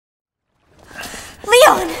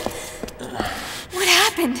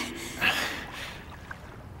happened?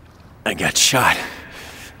 I got shot.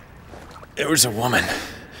 There was a woman.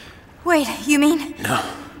 Wait, you mean? No,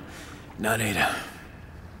 not Ada.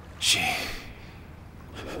 She...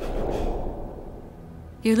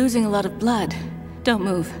 You're losing a lot of blood. Don't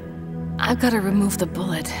move. I've got to remove the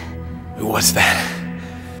bullet. Who was that?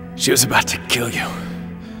 She was about to kill you.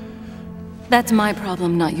 That's my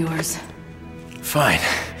problem, not yours. Fine.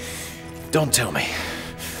 Don't tell me.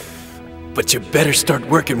 But you better start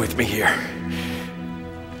working with me here.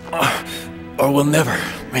 Or we'll never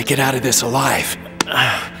make it out of this alive.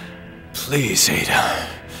 Please, Ada.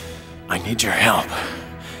 I need your help.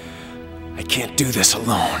 I can't do this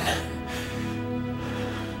alone.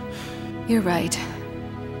 You're right.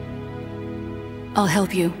 I'll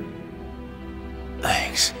help you.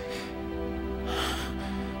 Thanks.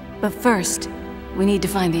 But first, we need to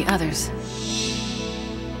find the others.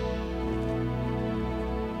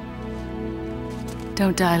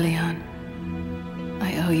 Don't die, Leon.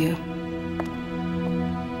 I owe you.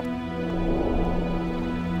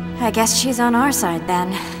 I guess she's on our side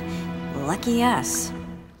then. Lucky us.